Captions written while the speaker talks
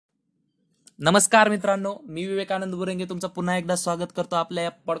नमस्कार मित्रांनो, मी विवेकानंद बुरेंगे तुमचं पुन्हा एकदा स्वागत करतो आपल्या या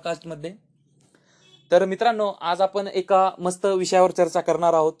पॉडकास्टमध्ये. तर मित्रांनो, आज आपण एका मस्त विषयावर चर्चा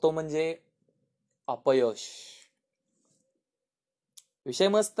करणार आहोत, तो म्हणजे अपयश. विषय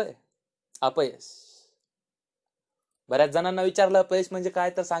मस्त आहे, अपयश. बऱ्याच जणांना विचारलं अपयश म्हणजे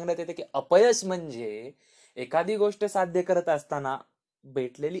काय, तर सांगण्यात येते की अपयश म्हणजे एखादी गोष्ट साध्य करत असताना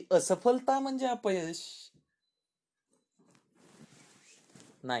भेटलेली असफलता म्हणजे अपयश.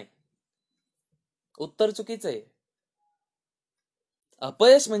 नाही, उत्तर चुकीचं आहे.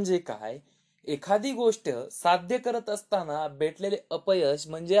 अपयश म्हणजे काय? एखादी गोष्ट साध्य करत असताना भेटलेले अपयश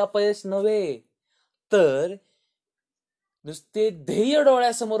म्हणजे अपयश नव्हे, तर नुसते ध्येय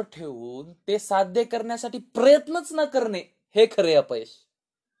डोळ्यासमोर ठेवून ते साध्य करण्यासाठी प्रयत्नच न करणे, हे खरे अपयश.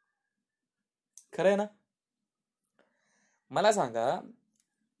 खरंय ना? मला सांगा,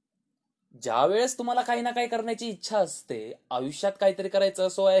 ज्या वेळेस तुम्हाला काही ना काही करण्याची इच्छा असते, आयुष्यात काहीतरी करायचं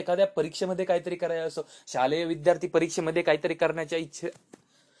असो, एखाद्या परीक्षेमध्ये काहीतरी करायचं असो, शालेय विद्यार्थी परीक्षेमध्ये काहीतरी करण्याच्या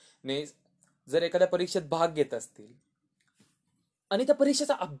इच्छेने जर एखाद्या परीक्षेत भाग घेत असतील आणि त्या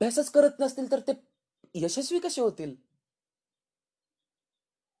परीक्षेचा अभ्यासच करत नसतील, तर ते यशस्वी कसे होतील?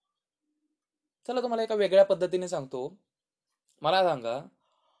 चला तुम्हाला एका वेगळ्या पद्धतीने सांगतो. मला सांगा,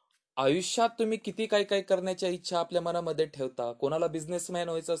 आयुष्यात तुम्ही किती काय काय करण्याच्या इच्छा आपल्या मनामध्ये ठेवता. कोणाला बिझनेसमॅन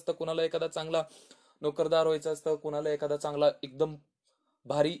व्हायचं असतं, कोणाला एखादा चांगला नोकरदार व्हायचं असतं, कोणाला एखादा चांगला एकदम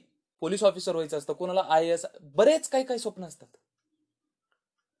भारी पोलीस ऑफिसर व्हायचं असतं, कोणाला IAS, बरेच काही काही स्वप्न असतात.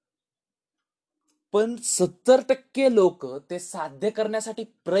 पण 70% लोक ते साध्य करण्यासाठी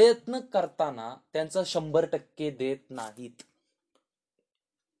प्रयत्न करताना त्यांचं 100% देत नाहीत.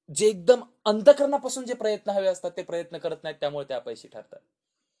 जे एकदम अंतःकरणापासून जे प्रयत्न हवे असतात ते प्रयत्न करत नाहीत, त्यामुळे ते अपयशी ठरतात.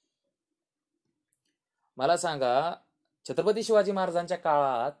 मला सांगा, छत्रपती शिवाजी महाराजांच्या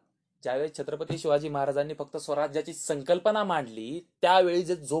काळात ज्यावेळेस छत्रपती शिवाजी महाराजांनी फक्त स्वराज्याची संकल्पना मांडली, त्यावेळी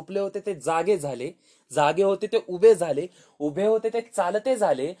जे झोपले होते ते जागे झाले, जागे होते ते उभे झाले, उभे होते ते चालते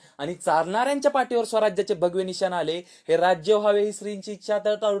झाले, आणि चालणाऱ्यांच्या पाठीवर स्वराज्याचे भगवे निशाण आले. हे राज्य व्हावे ही श्रींची इच्छा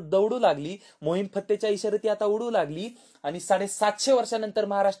आता दौडू लागली. मोहीम फत्तेच्या इशारती आता उडू लागली. आणि 750 वर्षानंतर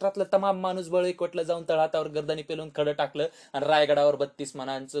महाराष्ट्रातलं तमाम माणूस बळ एकवटलं जाऊन तळहातावर गर्दनी पेलून खडं टाकलं आणि रायगडावर 32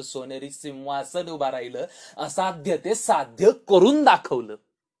 मनांचं सोनेरी सिंहासन उभा राहिलं. असाध्य ते साध्य करून दाखवलं.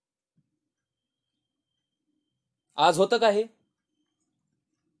 आज होतं का हे?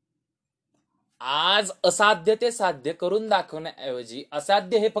 आज असाध्य ते साध्य करून दाखवण्याऐवजी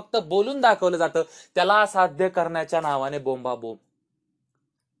असाध्य हे फक्त बोलून दाखवलं जातं. त्याला साध्य करण्याच्या नावाने बोंबाबोंब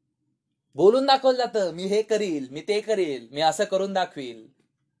बोलून दाखवलं जातं. मी हे करील, मी ते करील, मी असं करून दाखवील.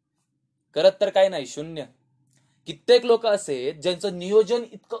 करत तर काय नाही, शून्य. कित्येक लोक असे ज्यांचं नियोजन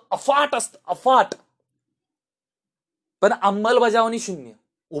इतकं अफाट असतं, अफाट, पण अंमलबजावणी शून्य.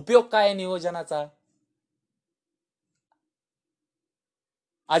 उपयोग काय आहे नियोजनाचा?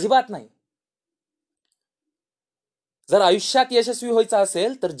 अजिबात नाही. जर आयुष्यात यशस्वी व्हायचं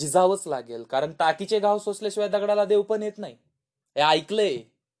असेल तर झिजावंच लागेल, कारण टाकीचे घाव सोसल्याशिवाय दगडाला देव पण येत नाही. हे ऐकलंय,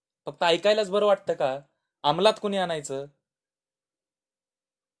 फक्त ऐकायलाच बरं वाटतं का? अंमलात कोणी आणायचं?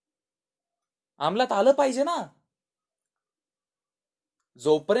 अंमलात आलं पाहिजे ना.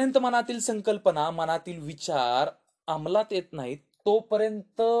 जोपर्यंत मनातील संकल्पना, मनातील विचार अंमलात येत नाहीत,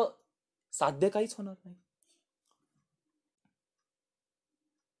 तोपर्यंत साध्य काहीच होणार नाही.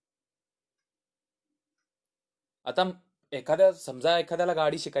 आता समजा एखाद्याला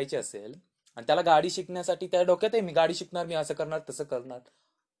गाडी शिकायची असेल आणि त्याला गाडी शिकण्यासाठी त्या डोक्यात आहे, मी गाडी शिकणार, मी असं करणार, तसं करणार.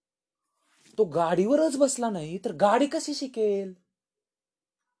 तो गाडीवरच बसला नाही तर गाडी कशी शिकेल?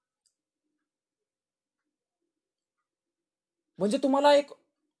 म्हणजे तुम्हाला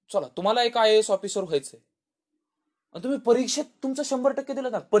एक IAS ऑफिसर व्हायचंय आणि तुम्ही परीक्षेत तुमचं 100%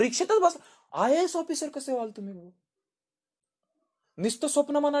 दिलं ना, परीक्षेतच बस, IAS ऑफिसर कसे व्हाल तुम्ही? नुसतं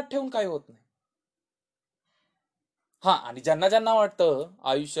स्वप्न मनात ठेवून काय होत नाही. हा, आणि ज्यांना ज्यांना वाटतं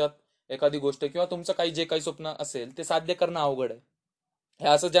आयुष्यात एखादी गोष्ट किंवा तुमचं काही जे काही स्वप्न असेल ते साध्य करणं अवघड आहे, हे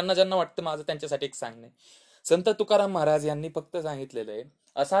असं ज्यांना ज्यांना वाटतं, माझं त्यांच्यासाठी एक सांगणे. संत तुकाराम महाराज यांनी फक्त सांगितलेलं आहे,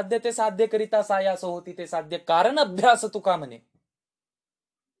 असाध्य ते साध्य करिता सायास होती ते साध्य, कारण अभ्यास तुका म्हणे.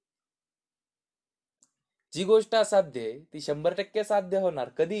 जी गोष्ट असाध्य आहे ती 100% साध्य होणार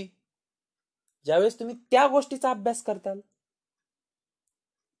कधी? ज्यावेळेस तुम्ही त्या गोष्टीचा अभ्यास करताल.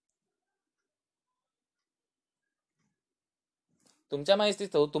 तुमच्या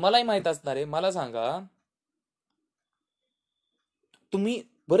माहितीच तुम्हालाही माहित असणार आहे. मला सांगा, तुम्ही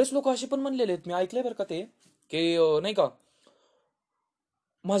बरेच लोक असे पण म्हणलेले आहेत, मी ऐकलंय बरं का, ते की नाही का,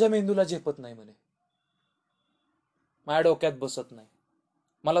 माझ्या मेंदूला झेपत नाही म्हणे, माझ्या डोक्यात बसत नाही,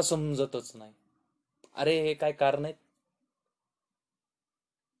 मला समजतच नाही. अरे हे काय कारण आहेत?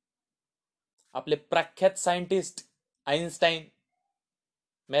 आपले प्रख्यात सायंटिस्ट आईन्स्टाईन,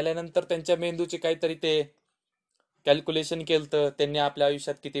 मेल्यानंतर त्यांच्या मेंदूचे काहीतरी ते कॅल्क्युलेशन केलं, त्यांनी आपल्या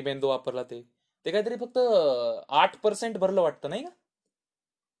आयुष्यात किती मेंदू वापरला ते काहीतरी फक्त 8% भरलं वाटतं, नाही का?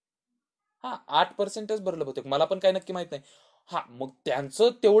 हा, 8%च भरलं बहुतेक, मला पण काही नक्की माहित नाही. हा, मग त्यांचं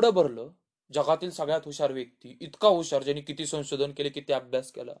तेवढं भरलं. जगातील सगळ्यात हुशार व्यक्ती, इतका हुशार, ज्यांनी किती संशोधन केले, किती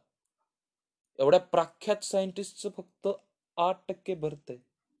अभ्यास केला, एवढ्या प्रख्यात सायंटिस्टचं फक्त 8% भरतंय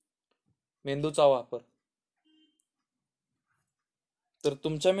मेंदूचा वापर. तर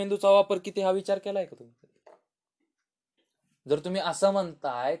तुमच्या मेंदूचा वापर किती हा विचार केलाय का तुम्ही? जर तुम्ही असं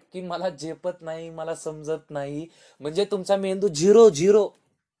म्हणताय की मला झेपत नाही, मला समजत नाही, म्हणजे तुमचा मेंदू झिरो झिरो,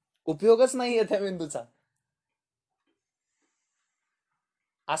 उपयोगच नाहीये त्या मेंदूचा.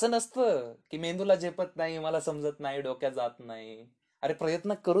 असं नसतं की मेंदूला झेपत नाही, मला समजत नाही, डोक्यात जात नाही. अरे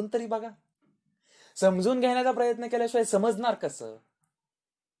प्रयत्न करून तरी बघा. समजून घेण्याचा प्रयत्न केल्याशिवाय समजणार कसं?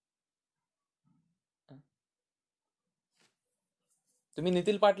 तुम्ही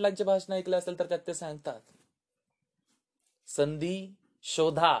नितीन पाटलांचे भाषण ऐकले असेल तर त्यात ते सांगतात, संधी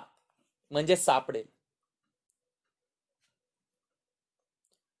शोधा म्हणजे सापडेल.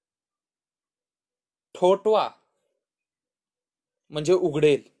 ठोठवा म्हणजे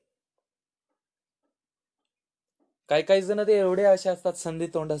उघडेल. काही काही जण ते एवढे असे असतात, संधी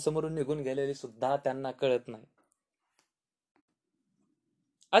तोंडासमोरून निघून गेलेली सुद्धा त्यांना कळत नाही.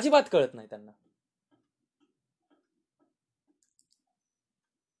 अजिबात कळत नाही त्यांना.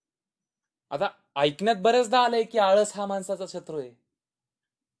 आता ऐकण्यात बरेचदा आलंय की आळस हा माणसाचा शत्रू आहे.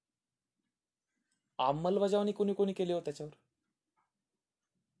 अंमलबजावणी कोणी कोणी केली हो त्याच्यावर?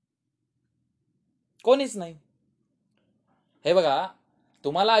 कोणीच नाही. हे बघा,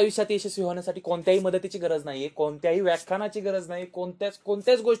 तुम्हाला आयुष्यात यशस्वी होण्यासाठी कोणत्याही मदतीची गरज नाहीये, कोणत्याही व्याख्यानाची गरज नाही,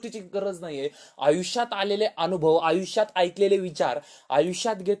 कोणत्याच गोष्टीची गरज नाहीये. आयुष्यात आलेले अनुभव, आयुष्यात ऐकलेले विचार,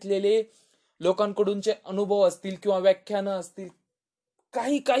 आयुष्यात घेतलेले लोकांकडूनचे अनुभव असतील किंवा व्याख्यानं असतील,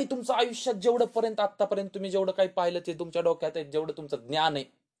 काही काही तुमचं आयुष्यात जेवढं पर्यंत आतापर्यंत तुम्ही जेवढं काही पाहिलं ते तुमच्या डोक्यात आहे, जेवढं तुमचं ज्ञान आहे,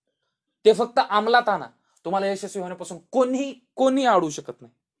 ते फक्त अंमलात आणा. तुम्हाला यशस्वी होण्यापासून कोणी अडवू शकत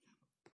नाही.